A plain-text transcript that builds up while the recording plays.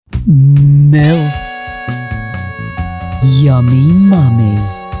MILF, Yummy Mummy,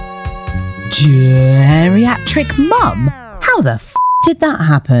 Geriatric Mum? How the did that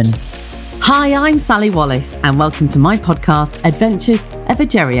happen? Hi, I'm Sally Wallace and welcome to my podcast, Adventures of a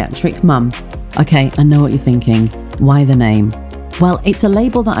Geriatric Mum. Okay, I know what you're thinking. Why the name? Well, it's a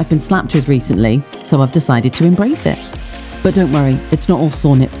label that I've been slapped with recently, so I've decided to embrace it. But don't worry, it's not all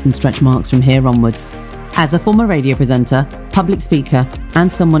sore nips and stretch marks from here onwards. As a former radio presenter, public speaker,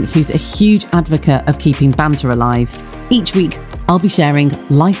 and someone who's a huge advocate of keeping banter alive, each week I'll be sharing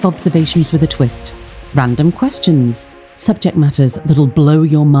life observations with a twist, random questions, subject matters that'll blow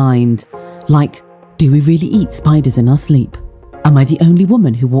your mind, like, do we really eat spiders in our sleep? Am I the only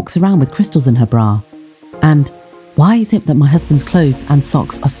woman who walks around with crystals in her bra? And why is it that my husband's clothes and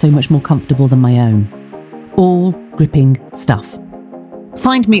socks are so much more comfortable than my own? All gripping stuff.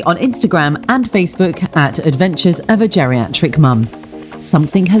 Find me on Instagram and Facebook at Adventures of a Geriatric Mum.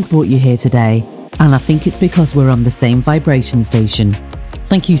 Something has brought you here today, and I think it's because we're on the same vibration station.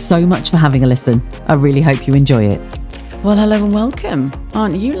 Thank you so much for having a listen. I really hope you enjoy it. Well, hello and welcome.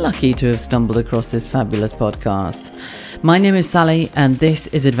 Aren't you lucky to have stumbled across this fabulous podcast? My name is Sally, and this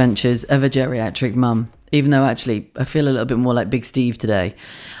is Adventures of a Geriatric Mum. Even though actually I feel a little bit more like Big Steve today.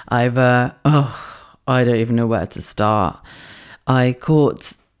 I don't even know where to start. I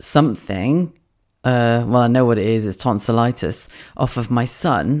caught something, I know what it is, it's tonsillitis, off of my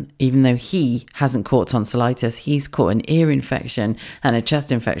son. Even though he hasn't caught tonsillitis, he's caught an ear infection and a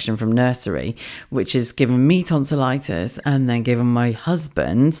chest infection from nursery, which has given me tonsillitis and then given my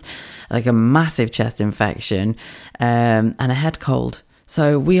husband like a massive chest infection and a head cold.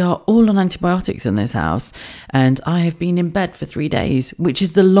 So we are all on antibiotics in this house, and I have been in bed for 3 days, which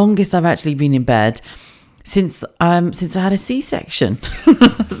is the longest I've actually been in bed since I had a C-section.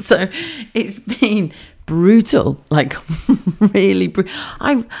 So it's been brutal, like really brutal.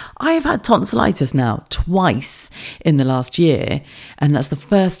 I have had tonsillitis now twice in the last year, and that's the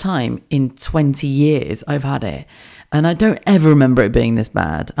first time in 20 years I've had it. And I don't ever remember it being this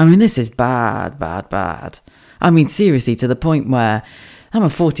bad. I mean, this is bad. I mean, seriously, to the point where I'm a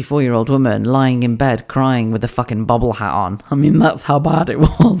 44-year-old woman lying in bed crying with a fucking bobble hat on. I mean, that's how bad it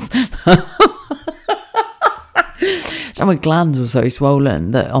was. So my glands were so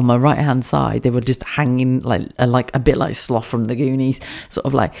swollen that on my right-hand side, they were just hanging like a bit like Sloth from the Goonies, sort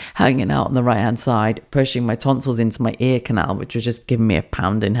of like hanging out on the right-hand side, pushing my tonsils into my ear canal, which was just giving me a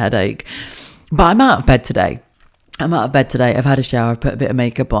pounding headache. But I'm out of bed today. I've had a shower, I've put a bit of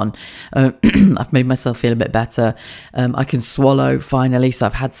makeup on. I've made myself feel a bit better. I can swallow finally, so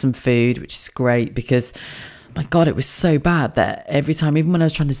I've had some food, which is great because, my God, it was so bad that every time, even when I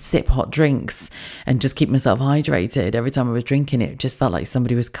was trying to sip hot drinks and just keep myself hydrated, every time I was drinking it just felt like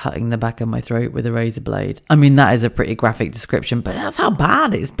somebody was cutting the back of my throat with a razor blade. I mean, that is a pretty graphic description, but that's how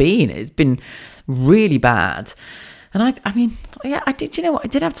bad it's been. It's been really bad. And I did, you know what? I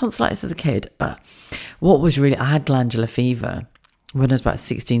did have tonsillitis as a kid, but I had glandular fever. When I was about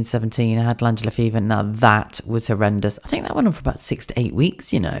 16, 17, I had glandular fever. Now that was horrendous. I think that went on for about 6 to 8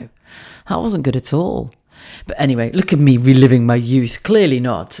 weeks, you know. That wasn't good at all. But anyway, look at me reliving my youth. Clearly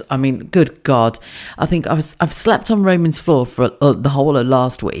not. I mean, good God. I think I've slept on Roman's floor for the whole of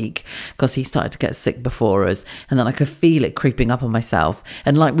last week because he started to get sick before us. And then I could feel it creeping up on myself.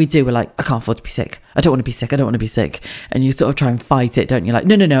 And like we do, we're like, I can't afford to be sick. I don't want to be sick. And you sort of try and fight it, don't you? Like,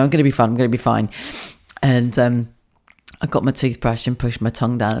 no, I'm going to be fine. And I got my toothbrush and pushed my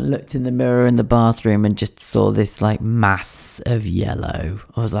tongue down and looked in the mirror in the bathroom and just saw this like mass of yellow.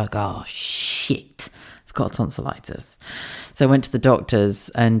 I was like, oh, shit. Got tonsillitis. So I went to the doctor's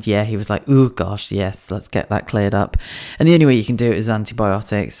and he was like, oh gosh, yes, let's get that cleared up. And the only way you can do it is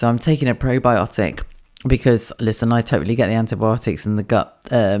antibiotics. So I'm taking a probiotic because, listen, I totally get the antibiotics and the gut,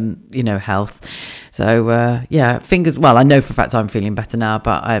 health. So, I know for a fact I'm feeling better now,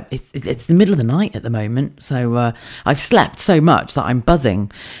 but it's the middle of the night at the moment. So I've slept so much that I'm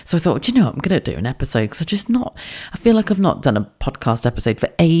buzzing. So I thought, I'm going to do an episode because I feel like I've not done a podcast episode for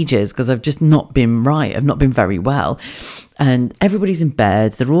ages because I've just not been right. I've not been very well. And everybody's in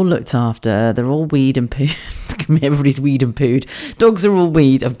bed. They're all looked after. They're all weed and pooed. Everybody's weed and pooed. Dogs are all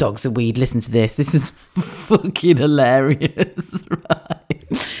weed. Oh, dogs are weed. Listen to this. This is fucking hilarious,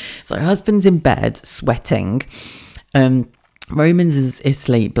 right? So husband's in bed, sweating. Roman's is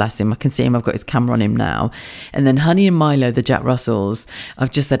asleep, bless him. I can see him. I've got his camera on him now. And then Honey and Milo, the Jack Russells,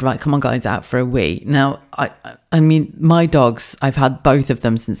 I've just said, right, come on, guys, out for a wee. Now, I mean, my dogs, I've had both of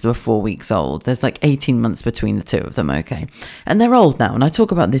them since they were 4 weeks old. There's like 18 months between the two of them, okay? And they're old now, and I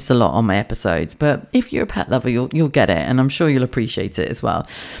talk about this a lot on my episodes. But if you're a pet lover, you'll get it, and I'm sure you'll appreciate it as well.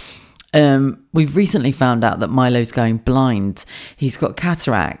 We've recently found out that Milo's going blind. He's got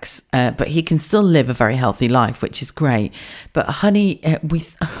cataracts, but he can still live a very healthy life, which is great. But Honey,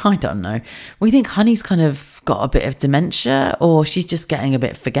 I don't know. We think Honey's kind of got a bit of dementia, or she's just getting a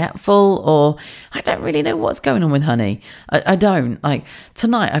bit forgetful, or I don't really know what's going on with Honey. I don't. Like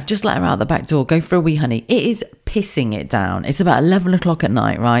tonight, I've just let her out the back door, go for a wee, Honey. It is pissing it down. It's about 11 o'clock at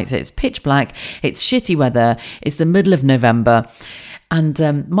night, right? So it's pitch black. It's shitty weather. It's the middle of November.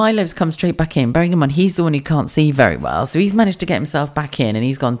 And Milo's come straight back in. Bearing in mind, he's the one who can't see very well. So he's managed to get himself back in and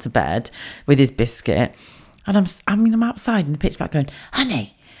he's gone to bed with his biscuit. And I'm outside in the pitch black going,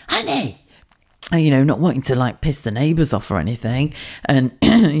 Honey. And, not wanting to like piss the neighbours off or anything. And,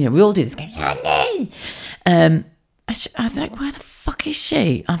 we all do this going, Honey. I was like, where the fuck is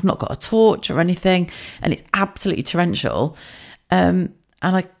she? I've not got a torch or anything. And it's absolutely torrential. And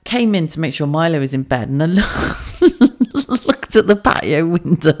I came in to make sure Milo was in bed. And I looked at the patio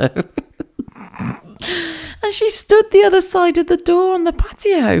window. And she stood the other side of the door on the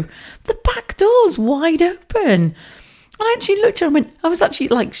patio. The back door's wide open. And I actually looked at her and went, I was actually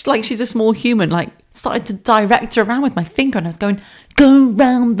like she's a small human, like started to direct her around with my finger. And I was going, go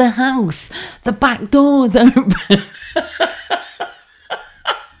round the house. The back door's open.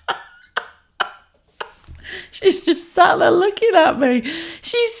 She's just sat there looking at me.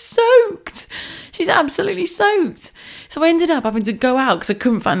 She's soaked. She's absolutely soaked. So I ended up having to go out because I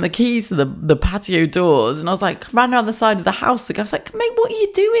couldn't find the keys to the patio doors. And I was like, ran around the side of the house. I was like, mate, what are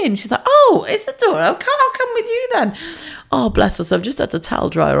you doing? She's like, oh, it's the door. I'll come with you then. Oh, bless her. So I've just had to towel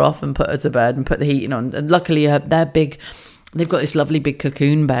dry her off and put her to bed and put the heating on. And luckily, they're big. They've got this lovely big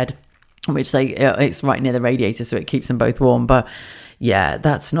cocoon bed, which it's right near the radiator, so it keeps them both warm. But yeah,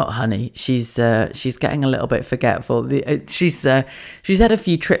 that's not Honey. She's getting a little bit forgetful. She's had a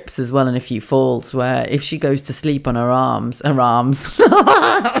few trips as well and a few falls where if she goes to sleep on her arms,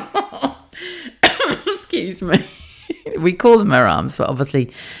 excuse me, we call them her arms, but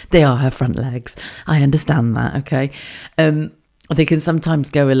obviously they are her front legs. I understand that, okay? They can sometimes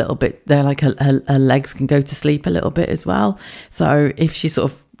go a little bit, they're like her legs can go to sleep a little bit as well. So if she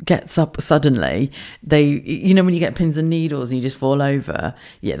sort of gets up suddenly, when you get pins and needles and you just fall over,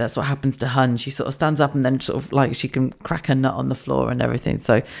 yeah, that's what happens to Hun. She sort of stands up and then sort of like she can crack a nut on the floor and everything.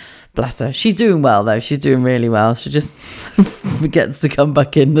 So bless her. She's doing well though. She's doing really well. She just forgets to come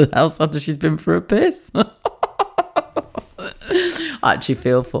back in the house after she's been for a piss. I actually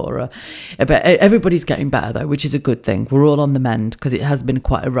feel for her. But everybody's getting better though, which is a good thing. We're all on the mend because it has been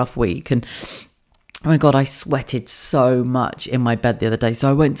quite a rough week. And oh my God, I sweated so much in my bed the other day. So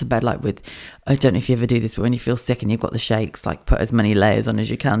I went to bed I don't know if you ever do this, but when you feel sick and you've got the shakes, like put as many layers on as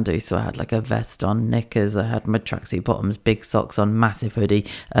you can do. So I had like a vest on, knickers, I had my tracksuit bottoms, big socks on, massive hoodie,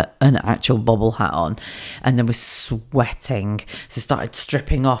 an actual bobble hat on, and then was sweating. So started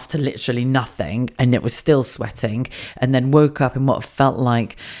stripping off to literally nothing and it was still sweating, and then woke up in what felt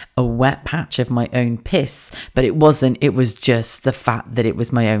like a wet patch of my own piss, but it wasn't. It was just the fact that it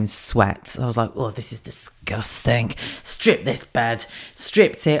was my own sweat. I was like, oh, this is disgusting. Stripped this bed,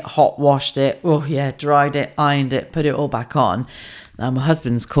 stripped it, hot washed it, oh yeah, dried it, ironed it, put it all back on. My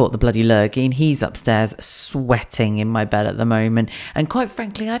husband's caught the bloody lurgy and he's upstairs sweating in my bed at the moment. And quite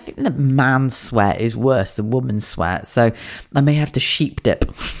frankly, I think that man's sweat is worse than woman's sweat. So I may have to sheep dip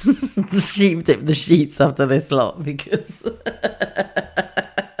the sheets after this lot because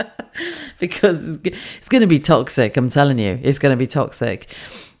it's going to be toxic. I'm telling you, it's going to be toxic.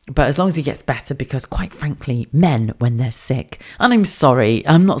 But as long as he gets better, because quite frankly, men, when they're sick, and I'm sorry,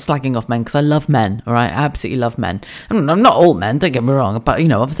 I'm not slagging off men because I love men, all right? I absolutely love men. I'm not all men, don't get me wrong, but,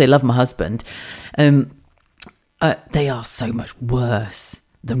 obviously I love my husband. They are so much worse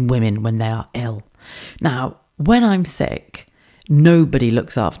than women when they are ill. Now, when I'm sick, nobody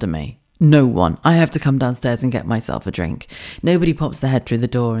looks after me. No one. I have to come downstairs and get myself a drink. Nobody pops their head through the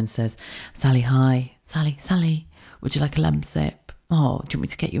door and says, Sally, hi. Sally, would you like a lemon sip? Oh, do you want me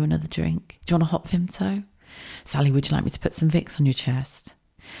to get you another drink? Do you want a hot Vimto? Sally, would you like me to put some Vicks on your chest?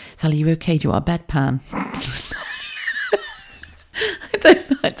 Sally, you okay? Do you want a bedpan?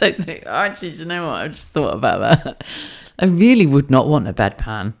 I don't think. Actually, do you know what? I just thought about that. I really would not want a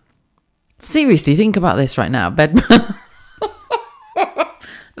bedpan. Seriously, think about this right now. Bedpan.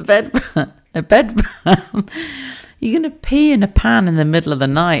 A bedpan. You're going to pee in a pan in the middle of the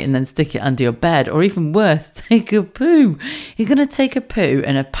night and then stick it under your bed. Or even worse, take a poo. You're going to take a poo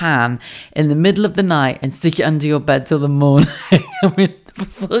in a pan in the middle of the night and stick it under your bed till the morning. I mean,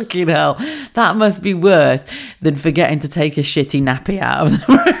 fucking hell. That must be worse than forgetting to take a shitty nappy out of the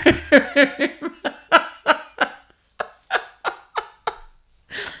room.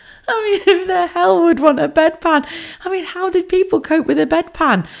 I who the hell would want a bedpan? I mean, how did people cope with a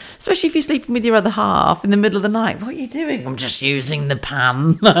bedpan? Especially if you're sleeping with your other half in the middle of the night. What are you doing? I'm just using the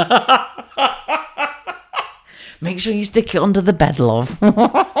pan. Make sure you stick it under the bed, love.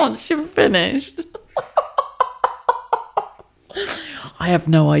 Once you're finished. I have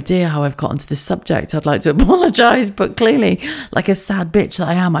no idea how I've gotten to this subject. I'd like to apologise, but clearly, like a sad bitch that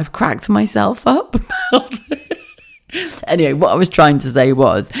I am, I've cracked myself up about it. Anyway, what I was trying to say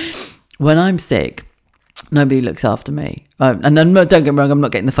was, when I'm sick, nobody looks after me. And then, don't get me wrong, I'm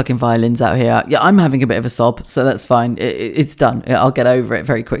not getting the fucking violins out here. Yeah, I'm having a bit of a sob, so that's fine. It's done. I'll get over it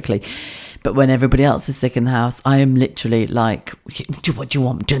very quickly. But when everybody else is sick in the house, I am literally like, what do you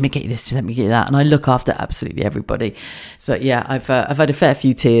want? Let me get you this, let me get you that. And I look after absolutely everybody. But yeah, I've had a fair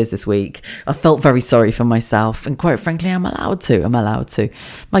few tears this week. I felt very sorry for myself. And quite frankly, I'm allowed to.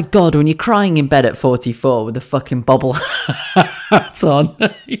 My God, when you're crying in bed at 44 with a fucking bobble hat on,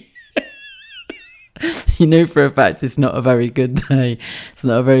 you know for a fact it's not a very good day. It's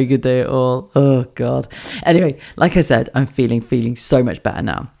not a very good day at all. Oh, God. Anyway, like I said, I'm feeling so much better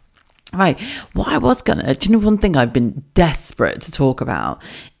now. Right, what I was do you know, one thing I've been desperate to talk about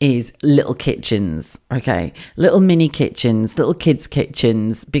is little kitchens, okay? Little mini kitchens, little kids'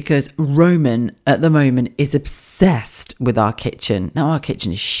 kitchens, because Roman at the moment is obsessed with our kitchen. Now, our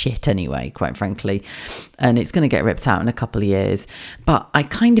kitchen is shit anyway, quite frankly, and it's going to get ripped out in a couple of years, but I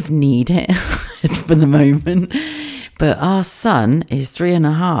kind of need it for the moment. But our son is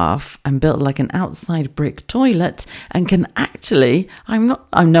 3.5 and built like an outside brick toilet and can actually, I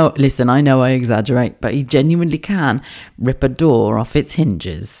know I exaggerate, but he genuinely can rip a door off its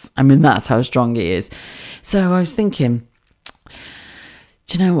hinges. I mean, that's how strong he is. So I was thinking,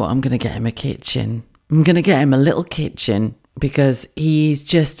 do you know what? I'm going to get him a kitchen. I'm going to get him a little kitchen, because he's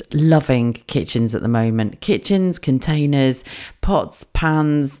just loving kitchens at the moment. Kitchens, containers, pots,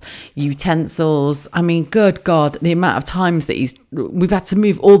 pans, utensils. I mean, good God, the amount of times that we've had to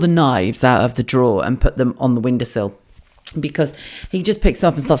move all the knives out of the drawer and put them on the windowsill, because he just picks them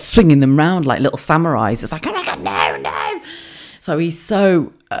up and starts swinging them around like little samurais. It's like, oh my God, no. So he's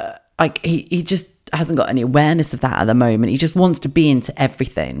so, he just hasn't got any awareness of that at the moment. He just wants to be into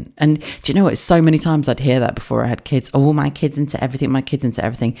everything. And do you know what? So many times I'd hear that before I had kids. Oh, my kid's into everything. My kid's into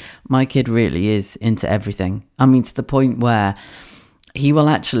everything. My kid really is into everything. I mean, to the point where he will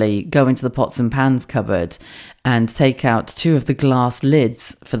actually go into the pots and pans cupboard and take out 2 of the glass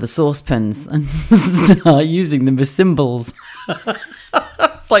lids for the saucepans and start using them as symbols.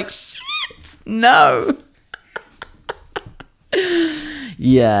 It's like, shit, no.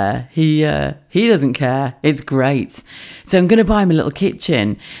 Yeah, he doesn't care. It's great. So I'm going to buy him a little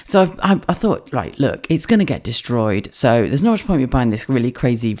kitchen. So I thought, right, look, it's going to get destroyed. So there's no much point in buying this really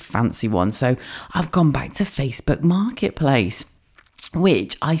crazy fancy one. So I've gone back to Facebook Marketplace,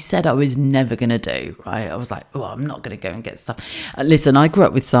 which I said I was never going to do, right? I was like, oh, I'm not going to go and get stuff. Listen, I grew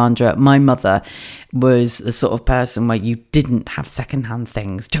up with Sandra. My mother was the sort of person where you didn't have secondhand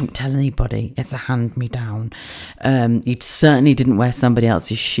things. Don't tell anybody. It's a hand-me-down. You certainly didn't wear somebody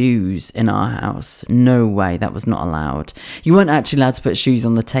else's shoes in our house. No way. That was not allowed. You weren't actually allowed to put shoes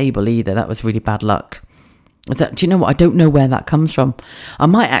on the table either. That was really bad luck. Do you know what? I don't know where that comes from. I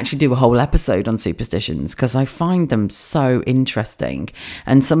might actually do a whole episode on superstitions, because I find them so interesting.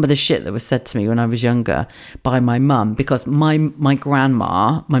 And some of the shit that was said to me when I was younger by my mum, because my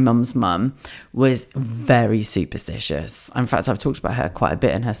grandma, my mum's mum, was very superstitious. In fact, I've talked about her quite a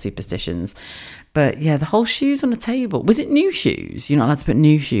bit and her superstitions. But yeah, the whole shoes on a table. Was it new shoes? You're not allowed to put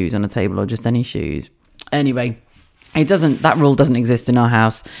new shoes on a table, or just any shoes. Anyway, that rule doesn't exist in our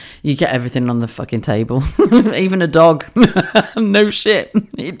house. You get everything on the fucking table. Even a dog. No shit.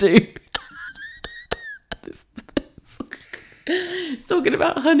 You do. Talking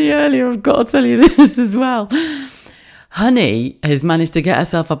about Honey earlier, I've got to tell you this as well. Honey has managed to get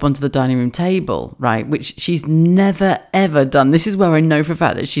herself up onto the dining room table, right? Which she's never, ever done. This is where I know for a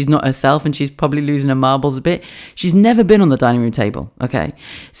fact that she's not herself and she's probably losing her marbles a bit. She's never been on the dining room table, okay?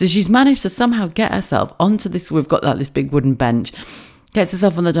 So she's managed to somehow get herself onto this. We've got this big wooden bench. Gets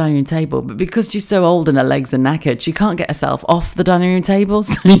herself on the dining room table, but because she's so old and her legs are knackered, she can't get herself off the dining room table.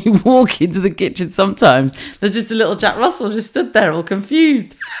 So you walk into the kitchen sometimes, there's just a little Jack Russell just stood there all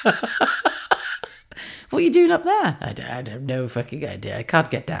confused. What are you doing up there? I have no fucking idea. I can't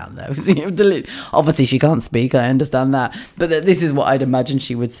get down though. Obviously she can't speak, I understand that. But this is what I'd imagine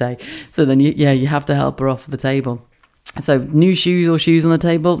she would say. So then you have to help her off the table. So new shoes or shoes on the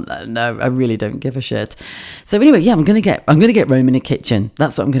table? No, I really don't give a shit. So anyway, yeah, I'm gonna get Roman a kitchen.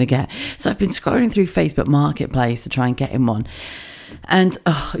 That's what I'm gonna get. So I've been scrolling through Facebook Marketplace to try and get him one. And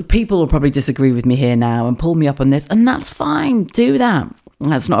people will probably disagree with me here now and pull me up on this, and that's fine. Do that.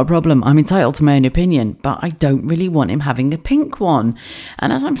 That's not a problem. I'm entitled to my own opinion, but I don't really want him having a pink one.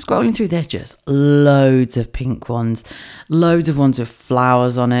 And as I'm scrolling through, there's just loads of pink ones, loads of ones with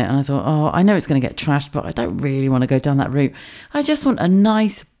flowers on it. And I thought, oh, I know it's going to get trashed, but I don't really want to go down that route. I just want a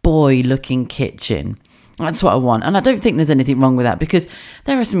nice boy-looking kitchen. That's what I want. And I don't think there's anything wrong with that, because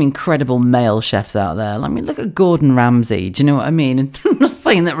there are some incredible male chefs out there. I mean, look at Gordon Ramsay. Do you know what I mean? And I'm not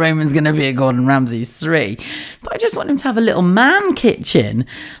saying that Roman's going to be a Gordon Ramsay's 3, but I just want him to have a little man kitchen,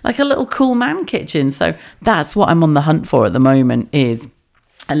 like a little cool man kitchen. So that's what I'm on the hunt for at the moment, is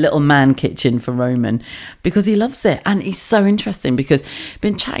a little man kitchen for Roman, because he loves it. And it's so interesting, because I've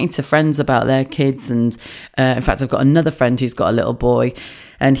been chatting to friends about their kids, and in fact I've got another friend who's got a little boy,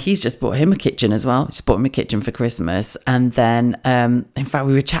 and he's just bought him a kitchen as well. Just bought him a kitchen for Christmas. And then in fact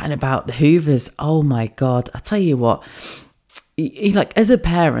we were chatting about the Hoovers. Oh my god, I tell you what, you, like, as a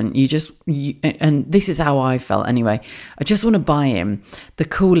parent, and this is how I felt anyway, I just want to buy him the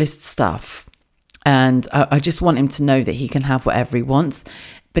coolest stuff. And I just want him to know that he can have whatever he wants.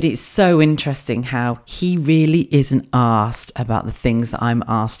 But it's so interesting how he really isn't asked about the things that I'm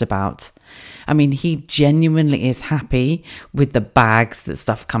asked about. I mean, he genuinely is happy with the bags that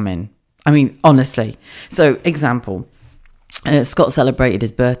stuff come in. I mean, honestly. So, example, Scott celebrated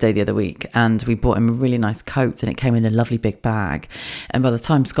his birthday the other week, and we bought him a really nice coat, and it came in a lovely big bag. And by the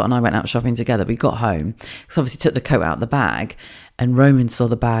time Scott and I went out shopping together, we got home. So obviously took the coat out of the bag, and Roman saw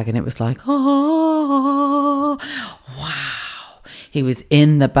the bag, and it was like, oh, wow. He was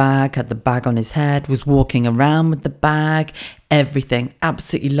in the bag, had the bag on his head, was walking around with the bag, everything.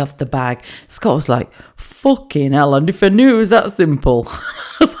 Absolutely loved the bag. Scott was like, fucking hell, and if I knew it was that simple.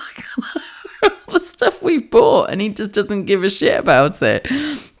 I was like, all the stuff we've bought, and he just doesn't give a shit about it.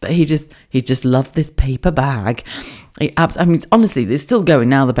 But he just loved this paper bag. I mean, honestly, it's still going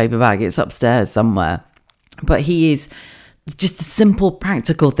now, the paper bag. It's upstairs somewhere. But he is just the simple,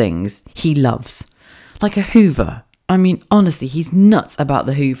 practical things he loves. Like a Hoover. I mean, honestly, he's nuts about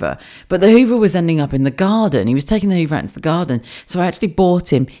the Hoover. But the Hoover was ending up in the garden. He was taking the Hoover out into the garden. So I actually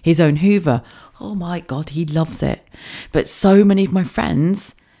bought him his own Hoover. Oh my God, he loves it. But so many of my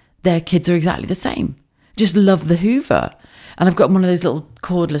friends, their kids are exactly the same. Just love the Hoover. And I've got one of those little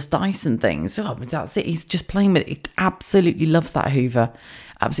cordless Dyson things. Oh, that's it. He's just playing with it. He absolutely loves that Hoover.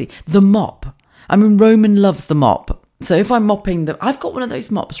 Absolutely. The mop. I mean, Roman loves the mop. So if I'm mopping I've got one of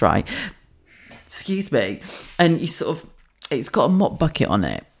those mops, right? Excuse me. And it's got a mop bucket on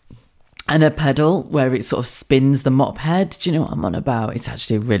it and a pedal where it sort of spins the mop head. Do you know what I'm on about? It's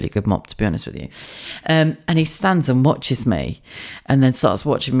actually a really good mop, to be honest with you. And he stands and watches me and then starts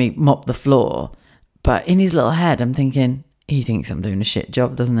watching me mop the floor. But in his little head, I'm thinking, he thinks I'm doing a shit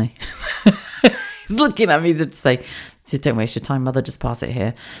job, doesn't he? He's looking at me as if to say, don't waste your time, mother, just pass it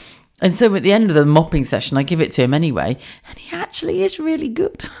here. And so at the end of the mopping session, I give it to him anyway. And he actually is really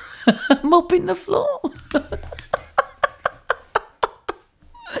good mopping the floor.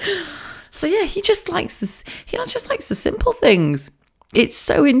 So yeah, he just likes this. He just likes the simple things. It's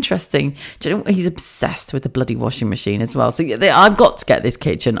so interesting. Do you know, he's obsessed with the bloody washing machine as well. So yeah, I've got to get this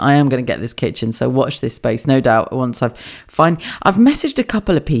kitchen. I am going to get this kitchen. So watch this space. No doubt once I've messaged a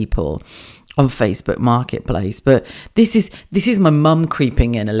couple of people on Facebook Marketplace, but this is my mum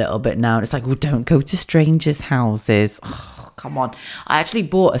creeping in a little bit now. And it's like, well, don't go to strangers' houses. Oh, come on. I actually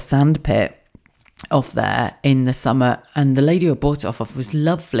bought a sandpit off there in the summer, and the lady who I bought it off of was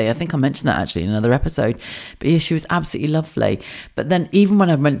lovely. I think I mentioned that actually in another episode, but yeah, she was absolutely lovely. But then even when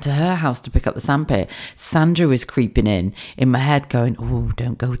I went to her house to pick up the sandpit, Sandra was creeping in my head going, oh,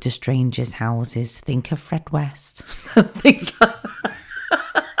 don't go to strangers' houses, think of Fred West. Things like that.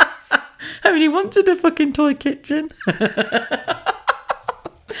 I mean, he wanted a fucking toy kitchen.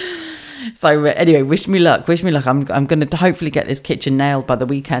 So anyway, wish me luck. I'm going to hopefully get this kitchen nailed by the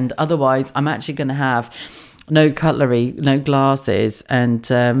weekend. Otherwise, I'm actually going to have no cutlery, no glasses, and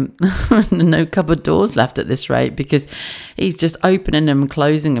no cupboard doors left at this rate, because he's just opening them and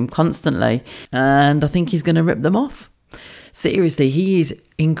closing them constantly. And I think he's going to rip them off. Seriously, he is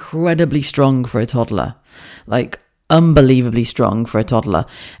incredibly strong for a toddler. Like, unbelievably strong for a toddler.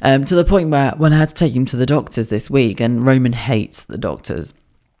 To the point where when I had to take him to the doctors this week, and Roman hates the doctors,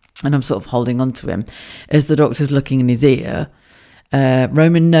 and I'm sort of holding on to him as the doctor's looking in his ear.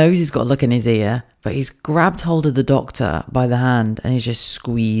 Roman knows he's got to look in his ear, but he's grabbed hold of the doctor by the hand and he's just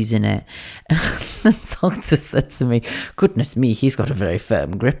squeezing it. And the doctor said to me, goodness me, he's got a very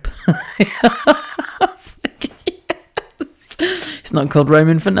firm grip. It's not called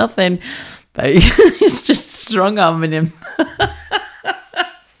Roman for nothing, but he's just strong arming him.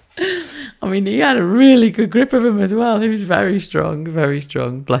 I mean, he had a really good grip of him as well. He was very strong,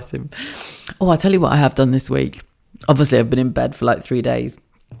 bless him. Oh, I'll tell you what I have done this week. Obviously, I've been in bed for like 3 days.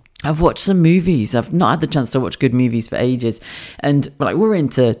 I've watched some movies. I've not had the chance to watch good movies for ages. And like we're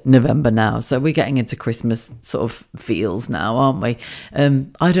into November now, so we're getting into Christmas sort of feels now, aren't we?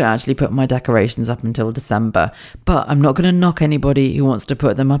 I don't actually put my decorations up until December, but I'm not going to knock anybody who wants to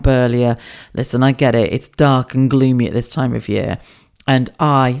put them up earlier. Listen, I get it. It's dark and gloomy at this time of year. And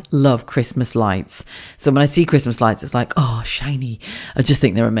I love Christmas lights. So when I see Christmas lights, it's like, oh, shiny. I just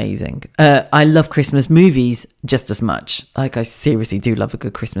think they're amazing. I love Christmas movies just as much. Like, I seriously do love a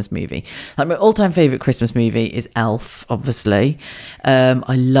good Christmas movie. Like, my all-time favourite Christmas movie is Elf, obviously.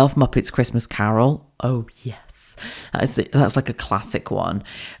 I love Muppets Christmas Carol. Oh, yes. That's like a classic one.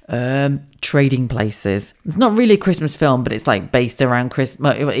 Trading Places. It's not really a Christmas film, but it's like based around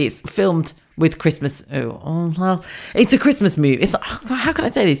Christmas. It's filmed with Christmas. Well, it's a Christmas movie. It's how can I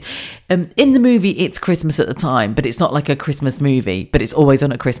say this? In the movie, it's Christmas at the time, but it's not like a Christmas movie. But it's always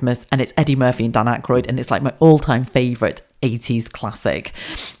on at Christmas, and it's Eddie Murphy and Dan Aykroyd, and it's like my all-time favourite 80s classic.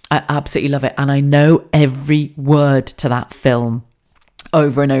 I absolutely love it, and I know every word to that film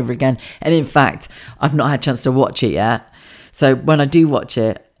over and over again. And in fact, I've not had a chance to watch it yet. So when I do watch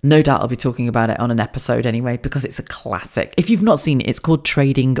it, no doubt I'll be talking about it on an episode anyway, because it's a classic. If you've not seen it, it's called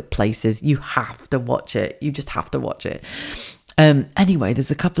Trading Places. You have to watch it. You just have to watch it. Anyway, there's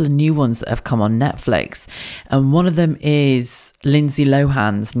a couple of new ones that have come on Netflix. And one of them is Lindsay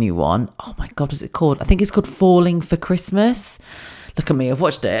Lohan's new one. Oh my God, what's it called? I think it's called Falling for Christmas. Look at me, I've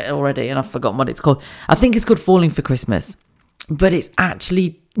watched it already and I've forgotten what it's called. I think it's called Falling for Christmas. But it's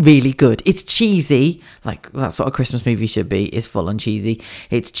actually really good. It's cheesy, like that's what a Christmas movie should be, is full on cheesy.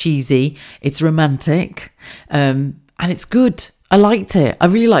 It's cheesy, it's romantic, and it's good. I liked it. I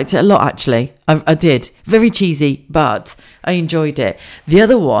really liked it a lot, actually. I did. Very cheesy, but I enjoyed it. The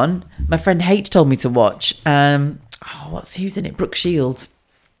other one, my friend H told me to watch. Who's in it? Brooke Shields.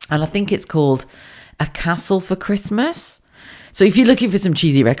 And I think it's called A Castle for Christmas. So if you're looking for some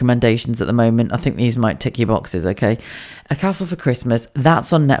cheesy recommendations at the moment, I think these might tick your boxes, okay? A Castle for Christmas,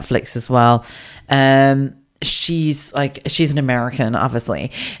 that's on Netflix as well. She's an American,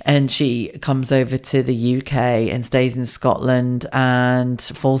 obviously, and she comes over to the UK and stays in Scotland and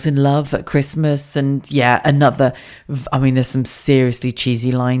falls in love at Christmas. And yeah, there's some seriously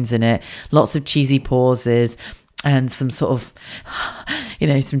cheesy lines in it, lots of cheesy pauses and some sort of,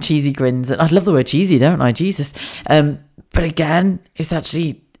 some cheesy grins. And I love the word cheesy, don't I? Jesus. But again,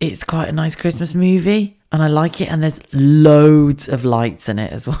 it's quite a nice Christmas movie and I like it. And there's loads of lights in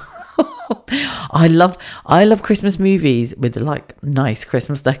it as well. I love Christmas movies with like nice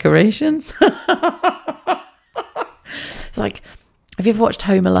Christmas decorations. It's like, have you ever watched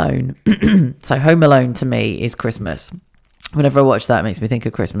Home Alone? So Home Alone to me is Christmas. Whenever I watch that, it makes me think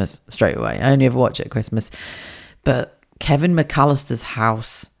of Christmas straight away. I only ever watch it at Christmas. But Kevin McAllister's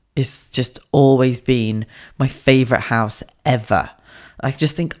house is just always been my favourite house ever. I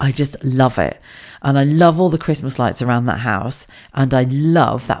just love it. And I love all the Christmas lights around that house. And I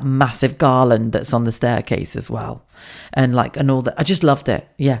love that massive garland that's on the staircase as well. And all that. I just loved it.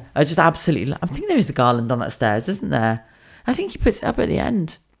 Yeah, I just absolutely I think there is a garland on that stairs, isn't there? I think he puts it up at the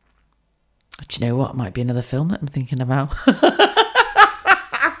end. Do you know what? It might be another film that I'm thinking about.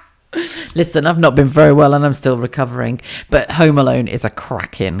 Listen, I've not been very well and I'm still recovering, but Home Alone is a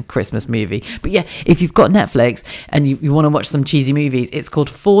cracking Christmas movie. But yeah, if you've got Netflix and you want to watch some cheesy movies, it's called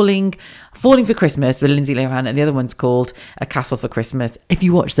Falling for Christmas with Lindsay Lohan, and the other one's called A Castle for Christmas. If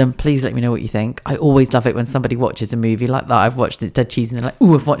you watch them, please let me know what you think. I always love it when somebody watches a movie like that. I've watched it, dead cheesy, and they're like,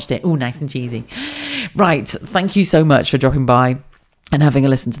 ooh, I've watched it. Ooh, nice and cheesy. Right. Thank you so much for dropping by and having a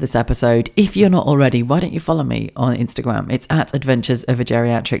listen to this episode. If you're not already, why don't you follow me on Instagram? It's at Adventures of a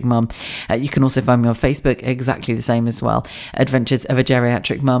Geriatric Mum. You can also find me on Facebook, exactly the same as well, Adventures of a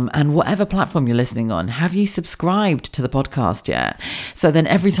Geriatric Mum. And whatever platform you're listening on, have you subscribed to the podcast yet? So then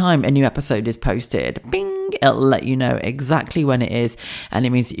every time a new episode is posted, bing, it'll let you know exactly when it is. And it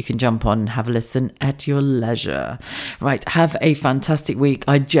means that you can jump on and have a listen at your leisure. Right, have a fantastic week.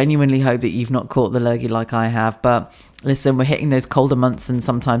 I genuinely hope that you've not caught the lurgy like I have, but listen, we're hitting those colder months and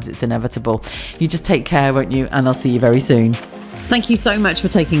sometimes it's inevitable. You just take care, won't you? And I'll see you very soon. Thank you so much for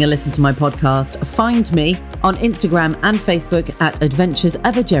taking a listen to my podcast. Find me on Instagram and Facebook at Adventures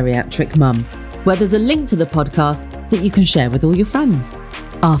of a Geriatric Mum, where there's a link to the podcast that you can share with all your friends.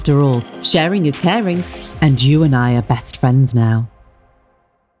 After all, sharing is caring, and you and I are best friends now.